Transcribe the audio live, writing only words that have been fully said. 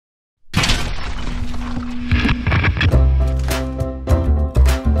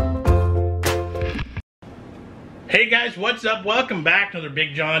Hey guys, what's up? Welcome back to another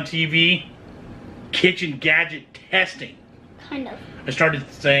BigJon TV kitchen gadget testing. Kind of. I started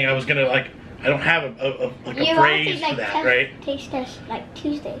saying I was gonna I don't have a phrase for that, right? Taste test like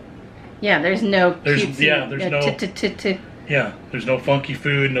Tuesday. Yeah, there's no there's no funky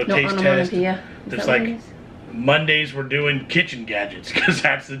food, no taste test. There's like Mondays we're doing kitchen gadgets because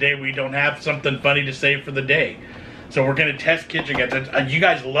that's the day we don't have something funny to say for the day. So we're gonna test kitchen gadgets. You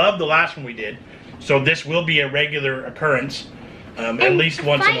guys loved the last one we did. So this will be a regular occurrence, at least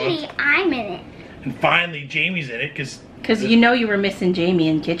once a month. Finally, I'm in it. And finally, Jamie's in it because you know you were missing Jamie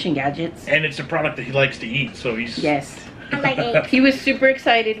in kitchen gadgets. And it's a product that he likes to eat, so he's I like eggs. He was super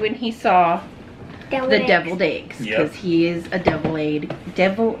excited when he saw Deviled eggs. deviled eggs because he is a devil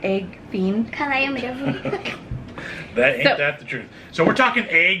egg fiend. Cause I am a devil. That the truth. So we're talking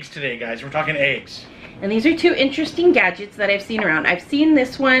eggs today, guys. We're talking eggs. And these are two interesting gadgets that I've seen around. I've seen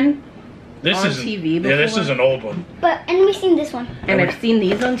this one. This on is TV before. Yeah, this is an old one. And we've seen this one. And I've seen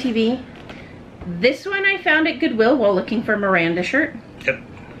these on TV. This one I found at Goodwill while looking for a Miranda shirt. Yep.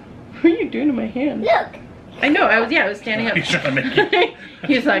 What are you doing to my hand? Look. I know. I was standing up. He's trying to make it.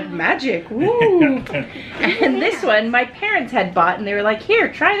 He's like, magic. Woo. And this one my parents had bought, and they were like,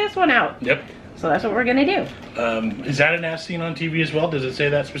 here, try this one out. Yep. So that's what we're gonna do. Is that an as seen on TV as well? Does it say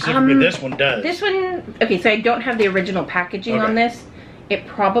that specifically? This one does. This one, okay, so I don't have the original packaging on this. It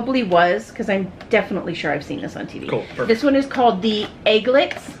probably was, because I'm definitely sure I've seen this on TV. Cool, perfect. This one is called the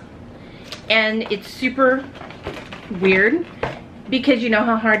Egglettes, and it's super weird because you know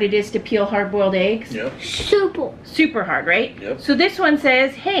how hard it is to peel hard-boiled eggs? Yep. Super hard, right? Yep. So this one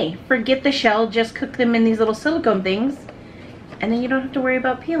says, hey, forget the shell, just cook them in these little silicone things, and then you don't have to worry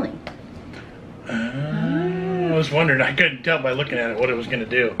about peeling. I was wondering, I couldn't tell by looking at it what it was going to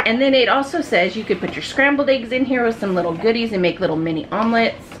do. And then it also says you could put your scrambled eggs in here with some little goodies and make little mini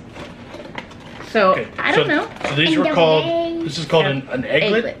omelets. So, I don't know. So these were called, this is called an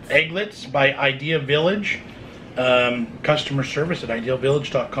Egglettes. Egglettes by Idea Village. Customer service at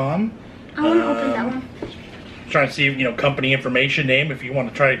idealvillage.com. I want to open that one. Trying to see, you know, company information, name, if you want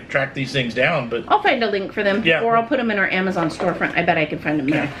to try to track these things down. But I'll find a link for them, or I'll put them in our Amazon storefront. I bet I can find them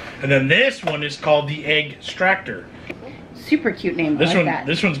there. And then this one is called the Eggstractor. Super cute name. This like that.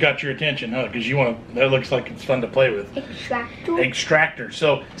 This one's got your attention, huh? Because you want to. That looks like it's fun to play with. Eggstractor.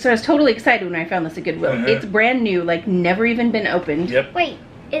 So I was totally excited when I found this at Goodwill. It's brand new, like never even been opened. Yep. Wait,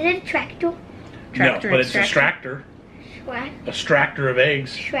 is it a tractor? No, but it's a extractor. Extractor of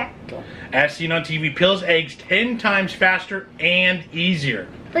eggs. Extractor. As seen on TV, peels eggs 10 times faster and easier.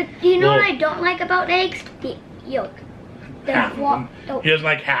 But do you know what I don't like about eggs? The yolk. Half of them. He doesn't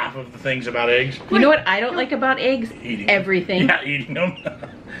like half of the things about eggs. You know what I don't like about eggs? Eating everything. Yeah, eating them.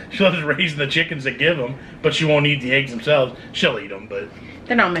 She loves raising the chickens that give them, but she won't eat the eggs themselves. She'll eat them, but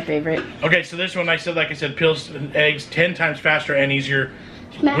they're not my favorite. Okay, so this one, like I said, peels eggs 10 times faster and easier.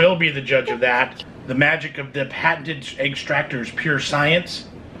 Will be the judge of that. The magic of the patented Eggstractor is pure science.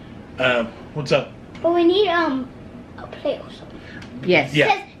 What's up? But we need a plate or something. Yes.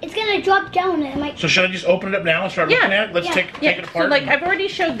 Yeah. It's gonna drop down and it might. So should I just open it up now and start looking at it? Let's take it apart. So like I've already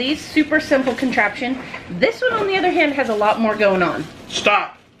showed these, super simple contraption. This one on the other hand has a lot more going on.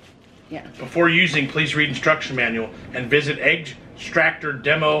 Stop. Yeah. Before using, please read instruction manual and visit Eggstractor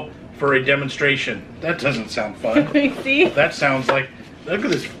demo for a demonstration. That doesn't sound fun. See? That sounds like, look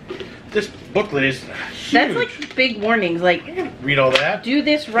at this. This booklet is huge. That's like big warnings, like read all that. Do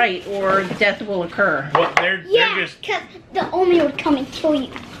this right or death will occur. Well, they're just because the Omi would come and kill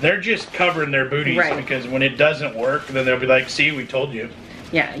you. They're just covering their booties because when it doesn't work, then they'll be like, "See, we told you."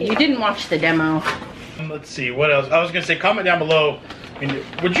 Yeah, you didn't watch the demo. Let's see what else. I was gonna say, comment down below. I mean,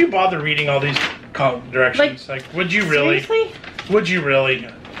 would you bother reading all these directions? Like, would you really? Seriously? Would you really?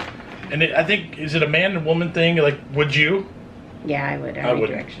 And I think, is it a man and woman thing? Like, would you? Yeah, I would. I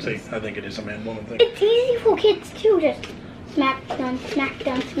wouldn't. See, I think it is a man-woman thing. It's easy for kids too. Just smack down, smack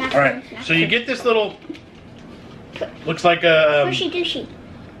down, smack down. All right. So you get this little. Looks like a. Smushy douchey.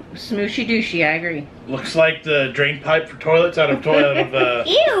 Smooshy douchey. I agree. Looks like the drain pipe for toilets out of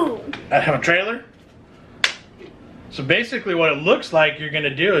Ew. Out of a trailer. So basically, what it looks like you're gonna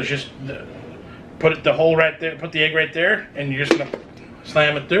do is just put the hole right there, put the egg right there, and you're just gonna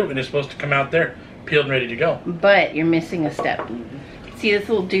slam it through, and it's supposed to come out there, peeled and ready to go. But you're missing a step. See this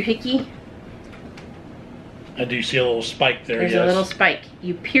little doohickey? I do see a little spike there. There's a little spike.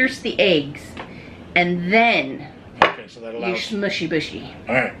 You pierce the eggs, and then so that allows you're smushy bushy.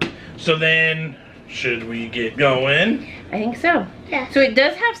 All right. So then, should we get going? I think so. Yeah. So it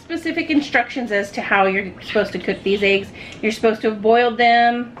does have specific instructions as to how you're supposed to cook these eggs. You're supposed to have boiled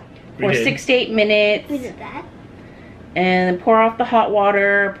them for 6 to 8 minutes. We did that. And then pour off the hot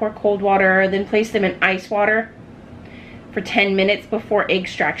water, pour cold water, then place them in ice water for 10 minutes before egg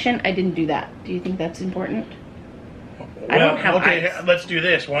extraction. I didn't do that. Do you think that's important? Well, I don't have ice. Let's do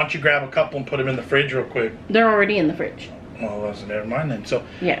this. Why don't you grab a couple and put them in the fridge real quick? They're already in the fridge. Well, never mind then. So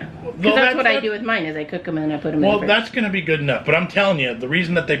yeah, because that's what I do with mine. Is I cook them and I put them in the fridge. Well, that's going to be good enough. But I'm telling you, the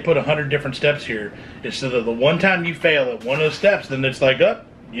reason that they put 100 different steps here is so that the one time you fail at one of the steps, then it's like, oh,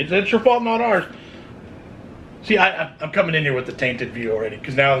 it's your fault, not ours. See, I'm coming in here with the tainted view already,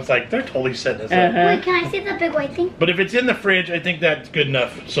 because now it's like they're totally setting us up. Wait, can I see the big white thing? But if it's in the fridge, I think that's good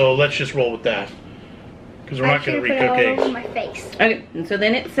enough. So let's just roll with that, because we're not going to recook eggs. Over my face. Okay, and so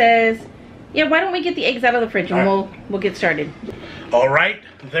then it says, yeah, why don't we get the eggs out of the fridge and we'll get started. All right,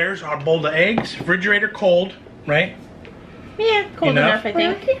 there's our bowl of eggs. Refrigerator cold, right? Yeah, cold enough, I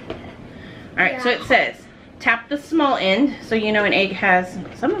think. All right, so it says, tap the small end. So you know an egg has,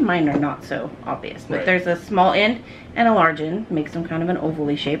 some of mine are not so obvious, but there's a small end and a large end. Makes them kind of an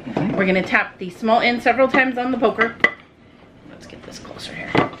ovally shape. We're gonna tap the small end several times on the poker. Let's get this closer here.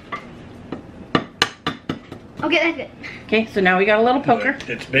 Okay, that's good. Okay, so now we got a little poker.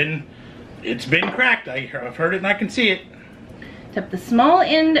 It's been cracked. I've heard it and I can see it. Tap the small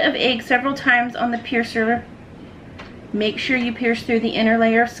end of egg several times on the piercer. Make sure you pierce through the inner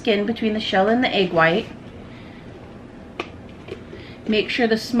layer of skin between the shell and the egg white. Make sure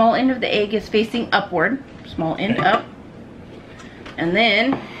the small end of the egg is facing upward. Small end up. And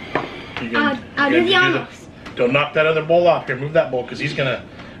then I'll do the almost. Don't knock that other bowl off here. Move that bowl because he's gonna.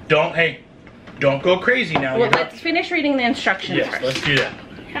 Don't go crazy now. Well, let's finish reading the instructions first. Yes, let's do that.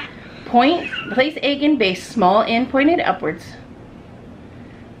 Place egg in base, small end pointed upwards.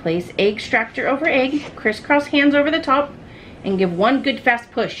 Place egg extractor over egg, crisscross hands over the top, and give one good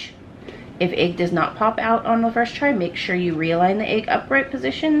fast push. If egg does not pop out on the first try, make sure you realign the egg upright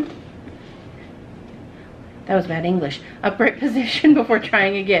position. That was bad English. Upright position before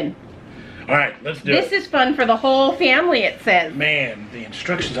trying again. All right, let's do it. This is fun for the whole family, it says. Man, the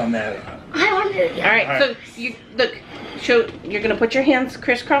instructions on that. I want to do it. All right, so you look. You're gonna put your hands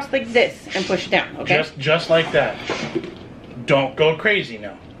crisscross like this and push down. Okay. Just like that. Don't go crazy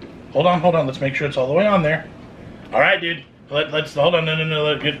now. Hold on. Let's make sure it's all the way on there. All right, dude. Let's hold on.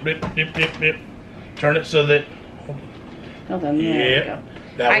 No. Turn it so that. Hold on. There we go.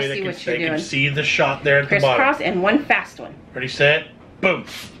 That way they can see the shot there at the bottom. Crisscross and one fast one. Ready, set, boom.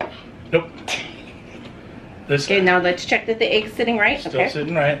 Nope. Okay, now let's check that the egg's sitting right. Still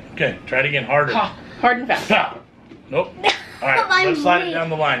sitting right. Okay, try it again, harder. Hard and fast. Stop. Nope. All right, let's slide it down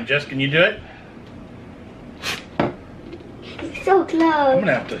the line. Jess, can you do it? It's so close.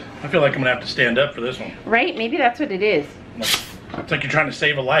 I feel like I'm gonna have to stand up for this one. Right? Maybe that's what it is. It's like you're trying to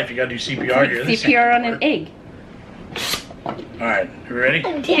save a life. You gotta do CPR here. CPR on an egg. All right, you ready?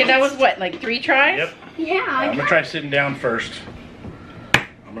 Okay, that was what, like 3 tries? Yep. Yeah. I'm gonna try sitting down first.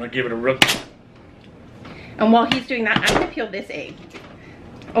 I'm gonna give it a real. And while he's doing that, I'm gonna peel this egg.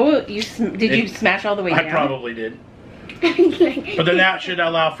 Oh, you smash all the way down? I probably did. But then that should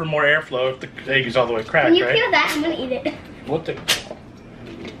allow for more airflow if the egg is all the way cracked, When you right? peel that, I'm gonna eat it. What the?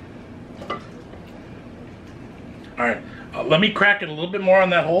 All right, let me crack it a little bit more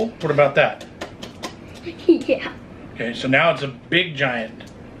on that hole. What about that? Yeah. Okay, so now it's a big giant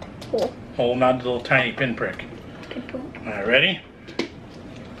hole, not a little tiny pinprick. All right, ready?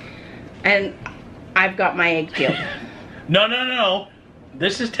 And I've got my egg peeled. No.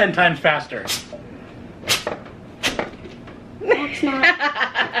 This is 10 times faster. That's not.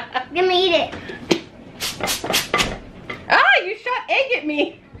 Let me eat it. Ah, you shot egg at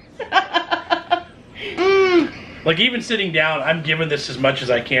me. Like even sitting down, I'm giving this as much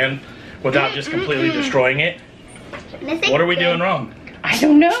as I can without just completely destroying it. What are we doing wrong? I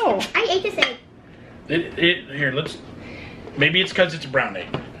don't know. I ate this egg. Here, maybe it's because it's a brown egg.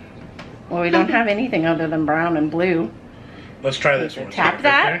 Well, we don't have anything other than brown and blue. Let's try this one. Tap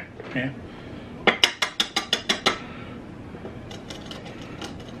that. Okay.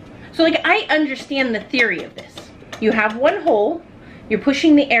 So like I understand the theory of this. You have one hole, you're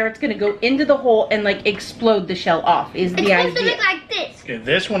pushing the air, it's gonna go into the hole and like explode the shell off is the idea. It's supposed to look like this. Okay,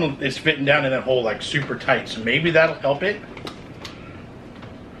 this one is fitting down in that hole like super tight, so maybe that'll help it.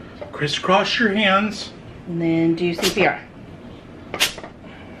 Crisscross your hands. And then do CPR.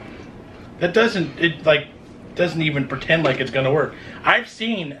 That doesn't even pretend like it's gonna work. I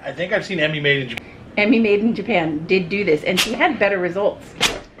think I've seen Emmy Made in Japan. Emmy Made in Japan did do this and she had better results.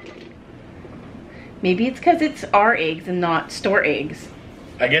 Maybe it's because it's our eggs and not store eggs.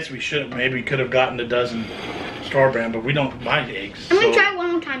 I guess we could have gotten a dozen store brand, but we don't buy eggs. I'm gonna try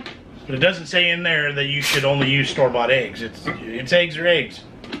one more time. But it doesn't say in there that you should only use store-bought eggs. It's eggs or eggs.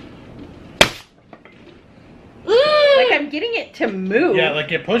 Like I'm getting it to move. Yeah,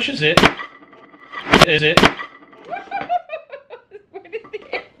 like it pushes it. Is it?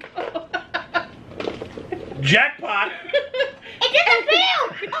 Jackpot! It didn't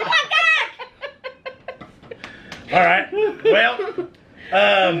fail! Oh my god! Alright, well,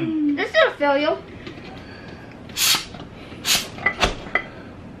 This is a failure.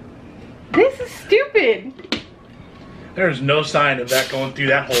 This is stupid. there's no sign of that going through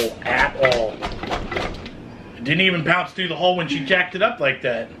that hole at all. It didn't even pounce through the hole when she jacked it up like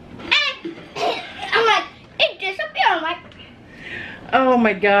that. I'm like, it disappeared. I'm like, Oh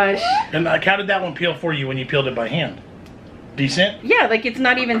my gosh. And like, how did that one peel for you when you peeled it by hand? Decent? Yeah, like it's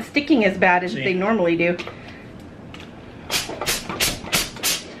not even sticking as bad as they normally do.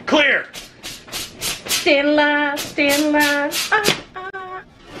 Clear! Stand alive, stand alive.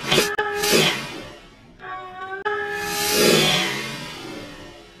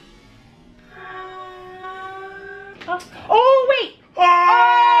 Oh, wait!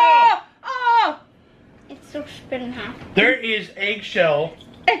 Oh! Oh! it's so split in half. There is eggshell.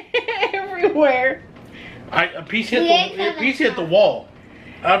 Everywhere. A piece hit the wall.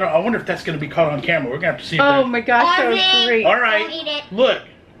 I don't know. I wonder if that's going to be caught on camera. We're going to have to see if Oh my gosh, that was great. All right. Don't eat it. Look.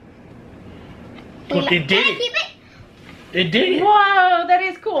 Look, it did Can I keep it. it? It did it. Whoa, that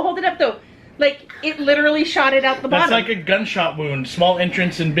is cool. Hold it up though. Like it literally shot it out the That's bottom. like a gunshot wound. Small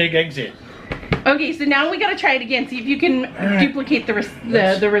entrance and big exit. Okay, so now we gotta try it again. See if you can duplicate the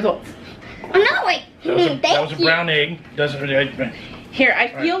results. Oh no, wait. That was a brown egg. Doesn't really. Here, I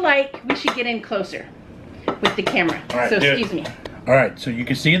feel like we should get in closer with the camera. All right, So do it. excuse me. All right, so you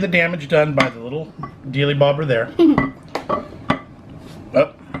can see the damage done by the little dealy bobber there.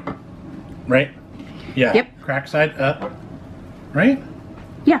 Up, right? Yeah. Yep. Crack side up, right?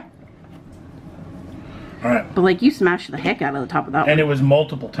 Yeah, All right. but like you smashed the heck out of the top of that And one. it was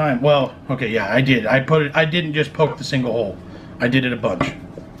multiple times. Well, okay, yeah, I did. I didn't just poke the single hole. I did it a bunch.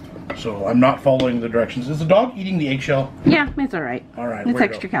 So I'm not following the directions. Is the dog eating the eggshell? Yeah, it's all right. All right. It's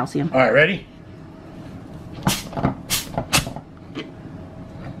where'd it extra go? calcium. All right, ready?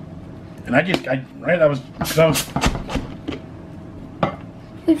 And I was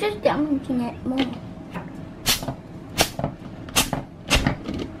You're just damaging it more.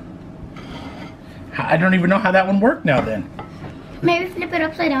 I don't even know how that one worked now then. Maybe flip it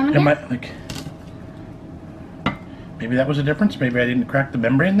upside down Am again. I, like, maybe that was a difference. Maybe I didn't crack the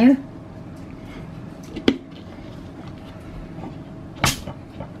membrane there.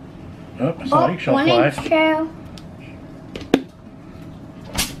 Oh, I saw eggshell one fly. eggshell.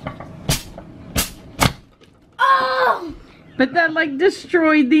 Oh! But that like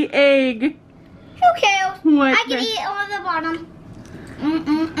destroyed the egg. Who cares? What I can the- eat it on the bottom.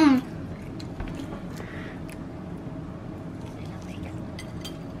 Mm-mm-mm.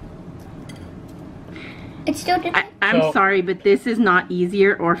 It's still different. I'm So- sorry, but this is not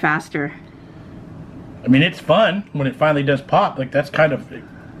easier or faster. I mean, it's fun when it finally does pop. Like that's kind of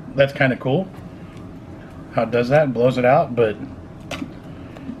cool. How it does that and blows it out, but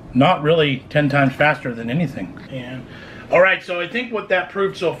not really 10 times faster than anything. And all right, so I think what that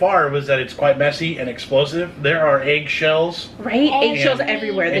proved so far was that it's quite messy and explosive. There are eggshells Right? Eggshells And-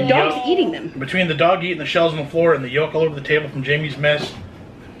 everywhere. The and dog's yolk. eating them. between the dog eating the shells on the floor and the yolk all over the table from Jamie's mess.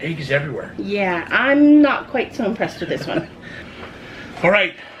 Eggs everywhere. Yeah, I'm not quite so impressed with this one. All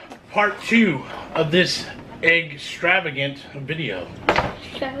right, part 2 of this egg extravagant video.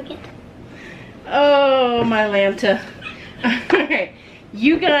 Extravagant. Oh, my Lanta. Alright,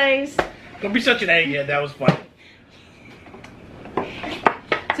 you guys, Don't be such an egghead. That was funny.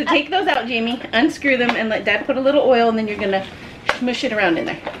 so take those out, Jamie. Unscrew them and let Dad put a little oil and then you're gonna smush it around in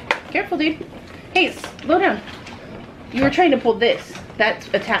there. Careful, dude. Hey, slow down. You were trying to pull this. That's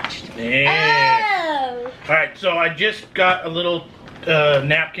attached. Yeah. Oh! All right, so I just got a little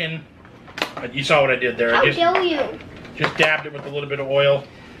napkin. You saw what I did there. How I dare you? just dabbed it with a little bit of oil.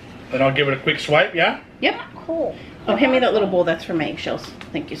 Then I'll give it a quick swipe, yeah? Yep. Cool. Oh, hand me that little bowl. That's for my eggshells.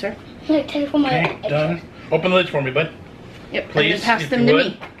 Thank you, sir. Here, take it from my Okay, done. Open the lids for me, bud. Yep. and Please, then pass if them you to would.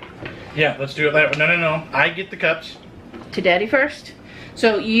 me. Yeah, let's do it that way. No. I get the cups. To Daddy first.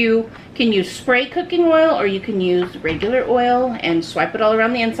 So you can use spray cooking oil or you can use regular oil and swipe it all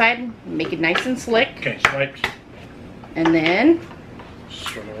around the inside. Make it nice and slick. Okay, swipe. And then,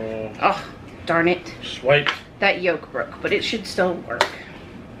 So, oh, darn it. swipe. That yolk broke, but it should still work.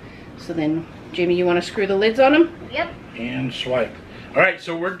 So then, Jamie, you want to screw the lids on them? Yep. And swipe. All right,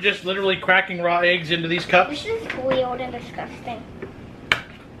 so we're just literally cracking raw eggs into these cups. This is weird and disgusting.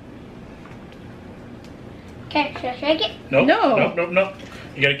 Okay, should I shake it? Nope, No. Nope.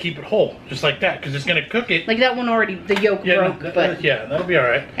 You gotta keep it whole, just like that, because it's gonna cook it. Like that one already, the yolk broke, but... yeah, that'll be all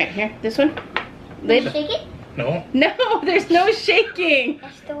right. Alright, here, this one. Shake Lid. it? No. No, there's no shaking.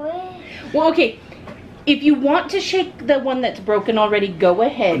 That's the way. Well, okay. If you want to shake the one that's broken already, go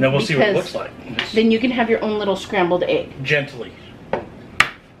ahead. And then we'll see what it looks like. Then you can have your own little scrambled egg. Gently.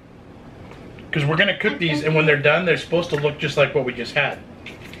 Because we're going to cook these, and when they're done, they're supposed to look just like what we just had.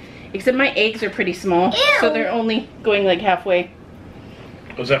 Except my eggs are pretty small, so they're only going like halfway.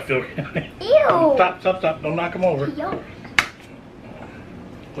 Does that feel? Ew. Stop. Don't knock them over. Yolk.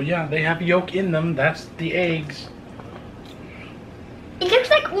 Well, yeah, they have yolk in them. That's the eggs. It looks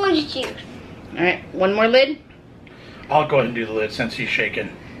like orange juice. Alright, one more lid. I'll go ahead and do the lid since he's shaking.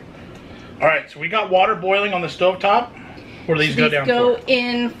 Alright, so we got water boiling on the stovetop. Where do these go down go for?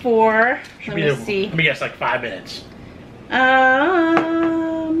 in for, Let me guess, like 5 minutes.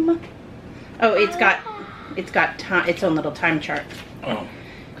 Oh, it's got its own little time chart. Oh.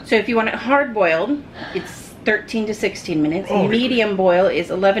 So if you want it hard boiled, it's 13 to 16 minutes. Oh, medium boil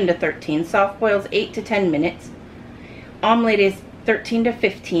is 11 to 13. Soft boil is 8 to 10 minutes. Omelet is 13 to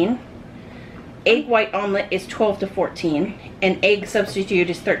 15. Egg white omelet is 12 to 14. And egg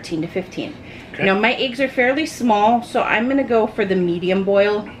substitute is 13 to 15. Okay. Now my eggs are fairly small, so I'm going to go for the medium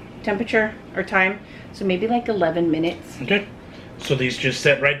boil temperature or time. So maybe like 11 minutes. Okay. So these just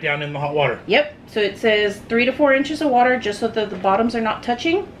set right down in the hot water. Yep. So it says 3 to 4 inches of water just so that the bottoms are not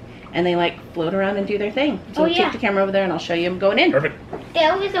touching. And they like float around and do their thing. So we'll take the camera over there and I'll show you them going in. Perfect.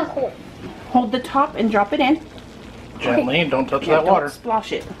 There is a hole. Hold the top and drop it in. Gently, don't touch that water. Don't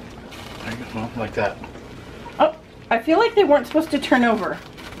splosh it. There you go, like that. Oh, I feel like they weren't supposed to turn over.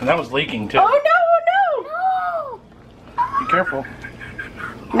 And that was leaking too. Oh no, No. Be careful.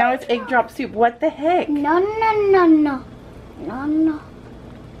 Now it's egg drop soup. What the heck? No.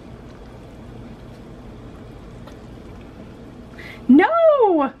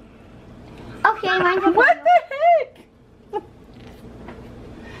 No! Okay, mine's okay. What the heck?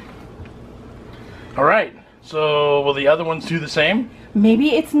 Alright, so will the other ones do the same?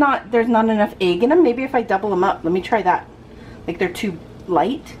 Maybe it's not, there's not enough egg in them. Maybe if I double them up. Let me try that. Like they're too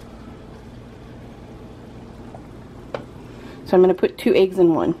light. So I'm going to put 2 eggs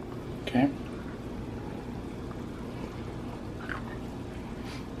in one. Okay.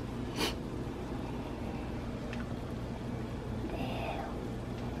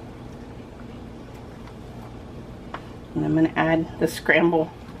 And I'm going to add the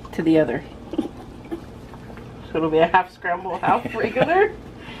scramble to the other. So it'll be a half scramble, half regular.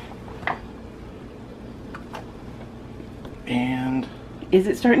 And... Is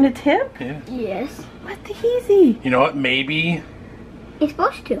it starting to tip? Yeah. Yes. What the easy? You know what, maybe... It's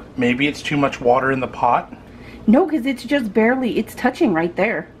supposed to. Maybe it's too much water in the pot? No, because it's just barely, it's touching right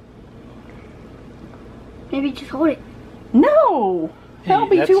there. Maybe just hold it. No! That'll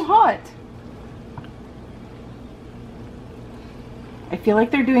be too hot. I feel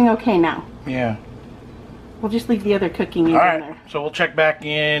like they're doing okay now. Yeah. We'll just leave the other cooking in there. Alright, so we'll check back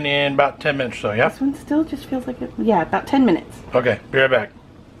in about 10 minutes or so, yeah? This one still just feels like it. Yeah, about 10 minutes. Okay, be right back.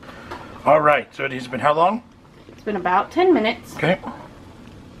 Alright, so it has been how long? It's been about 10 minutes. Okay.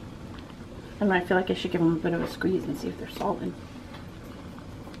 And I feel like I should give them a bit of a squeeze and see if they're solid.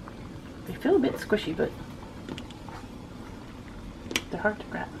 They feel a bit squishy, but they're hard to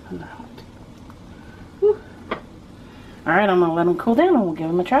grab when they're hot. Whew. Alright, I'm going to let them cool down and we'll give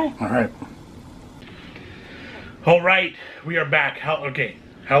them a try. Alright. Alright, we are back. How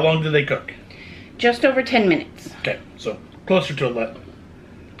long did they cook? Just over 10 minutes. Okay, so closer to 11.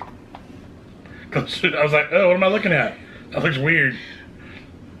 Closer, I was like, oh, what am I looking at? That looks weird.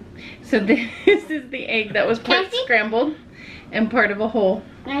 So this is the egg that was part scrambled and part of a whole.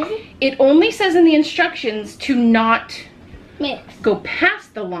 It only says in the instructions to not go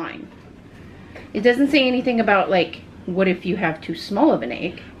past the line. It doesn't say anything about like, what if you have too small of an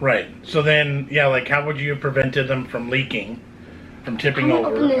egg? Right. So then, yeah, like how would you have prevented them from leaking, from tipping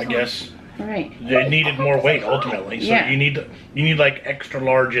over, I guess? Right. They needed more weight ultimately. So yeah. you need like extra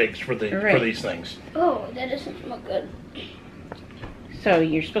large eggs for these things. Oh, that doesn't smell good. So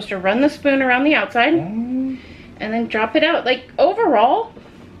you're supposed to run the spoon around the outside and then drop it out. Like overall,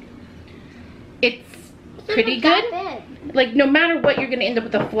 it's pretty good. Like no matter what, you're gonna end up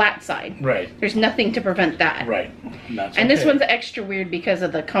with a flat side. Right. There's nothing to prevent that. Right. And this one's extra weird because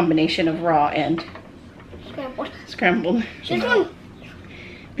of the combination of raw and scrambled.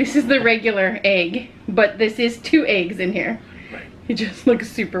 This is the regular egg, but this is 2 eggs in here. Right. It just looks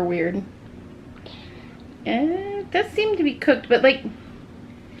super weird. It does seem to be cooked, but like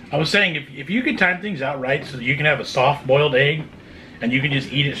I was saying, if you could time things out right so that you can have a soft boiled egg and you can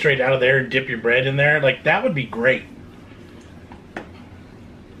just eat it straight out of there and dip your bread in there, like that would be great.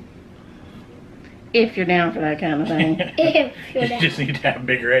 If you're down for that kind of thing. You just need to have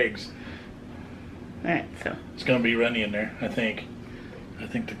bigger eggs. Alright, so. It's going to be runny in there, I think. I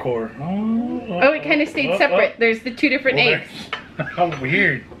think the core. Oh, it kind of stayed separate. There's the two different eggs. How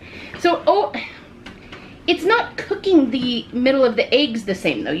weird. So, it's not cooking the middle of the eggs the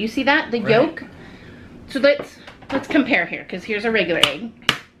same though. You see that? The yolk? So let's compare here, because here's a regular egg.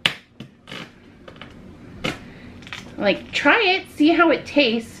 Like, try it, see how it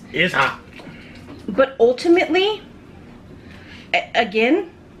tastes. It's hot. But ultimately,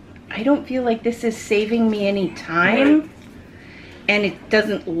 again, I don't feel like this is saving me any time. And it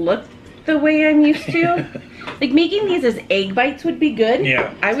doesn't look the way I'm used to. Like, making these as egg bites would be good.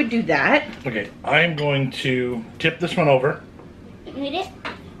 Yeah. I would do that. Okay, I'm going to tip this one over. Eat it?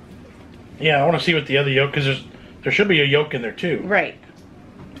 Yeah, I want to see what the other yolk, because there should be a yolk in there too. Right.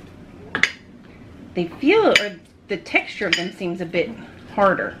 They feel, or the texture of them seems a bit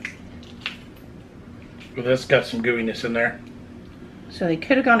harder. Well, that's got some gooiness in there. So they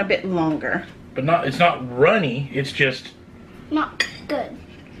could have gone a bit longer. But it's not runny, it's just... Not good.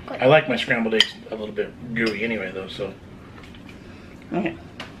 I like my scrambled eggs a little bit gooey anyway, though, so... Okay.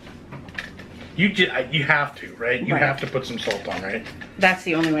 You have to, right? You have to put some salt on, right? That's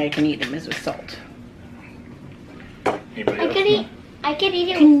the only way I can eat them is with salt. Anybody else? I could eat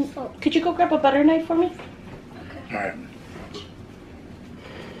it with salt. Could you go grab a butter knife for me? Okay. Alright.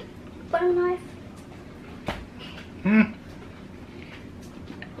 Butter knife.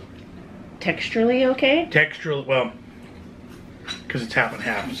 Texturally okay? Textural, well, because it's half and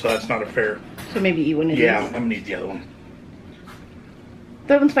half, so that's not a fair... So maybe you wouldn't. Yeah, I'm gonna eat the other one.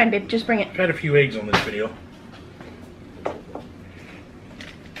 That one's fine, babe. Just bring it. I've had a few eggs on this video.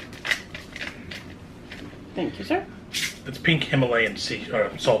 Thank you, sir. It's pink Himalayan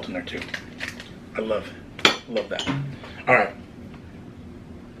salt in there too. I love that. All right.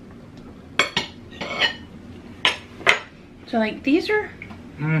 So like these are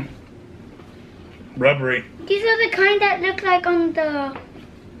rubbery. These are the kind that look like on the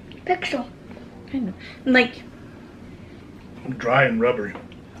picture. kind of like. Dry and rubbery.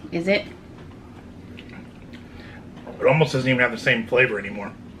 Is it? It almost doesn't even have the same flavor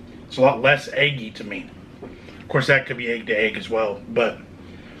anymore. It's a lot less eggy to me. Of course, that could be egg to egg as well, but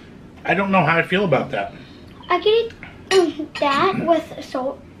I don't know how I feel about that. I could eat that with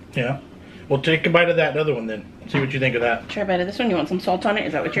salt. Yeah. Well, take a bite of that other one then. See what you think of that. Try a bite of this one. You want some salt on it?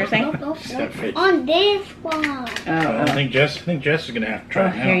 Is that what you're saying? Nope. That fits. On this one. I think Jess is gonna have to try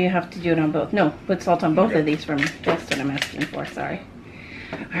it now. Here you have to do it on both. No, put salt on both of these from Jess that I'm asking for. Sorry.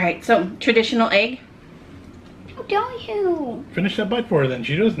 All right. So traditional egg. How dare you? Finish that bite for her then.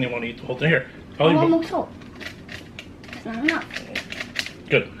 She doesn't even want to eat the whole thing. Here. I want more salt. It's not enough.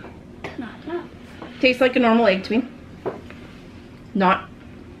 Good. It's not enough. Tastes like a normal egg to me.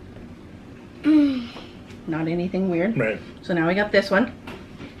 Not anything weird. Right. So now we got this one.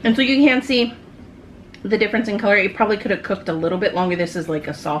 And so you can see the difference in color. It probably could have cooked a little bit longer. This is like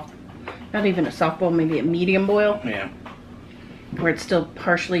a soft, not even a soft boil, maybe a medium boil. Yeah. Where it's still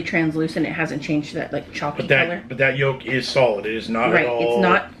partially translucent. It hasn't changed that like chalky color. But that yolk is solid. It is not right, at all. It's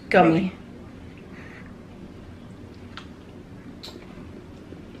not gummy. Runny.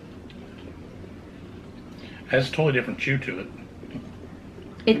 It has a totally different chew to it.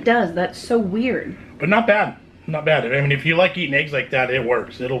 It does. That's so weird. But not bad. Not bad. I mean, if you like eating eggs like that, it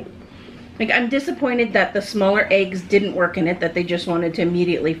works. It'll... Like, I'm disappointed that the smaller eggs didn't work in it, that they just wanted to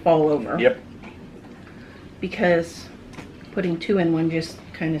immediately fall over. Yep. Because putting two in one just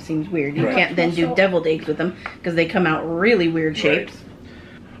kind of seems weird. You Right. can't then do deviled eggs with them because they come out really weird shapes.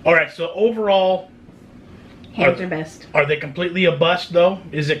 Right. All right, so overall... Hands are best. Are they completely a bust, though?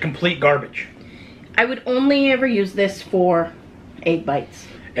 Is it complete garbage? I would only ever use this for egg bites.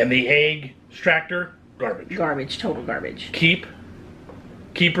 And the Eggstractor, garbage. Garbage, total garbage.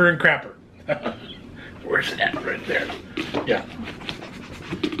 Keeper and crapper. Where's that? Right there. Yeah.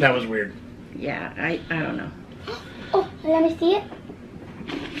 That was weird. Yeah, I don't know. Oh, let me see it.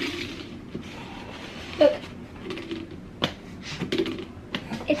 Look.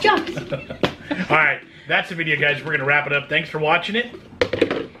 It jumps. All right, that's the video, guys. We're going to wrap it up. Thanks for watching it.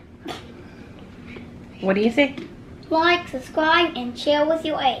 What do you say? Like, subscribe, and share with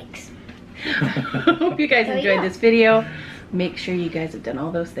your eggs. Hope you guys enjoyed this video. Make sure you guys have done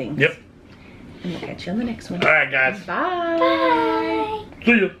all those things. Yep. And we'll catch you on the next one. All right, guys. Bye. Bye.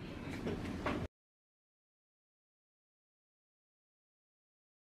 See you.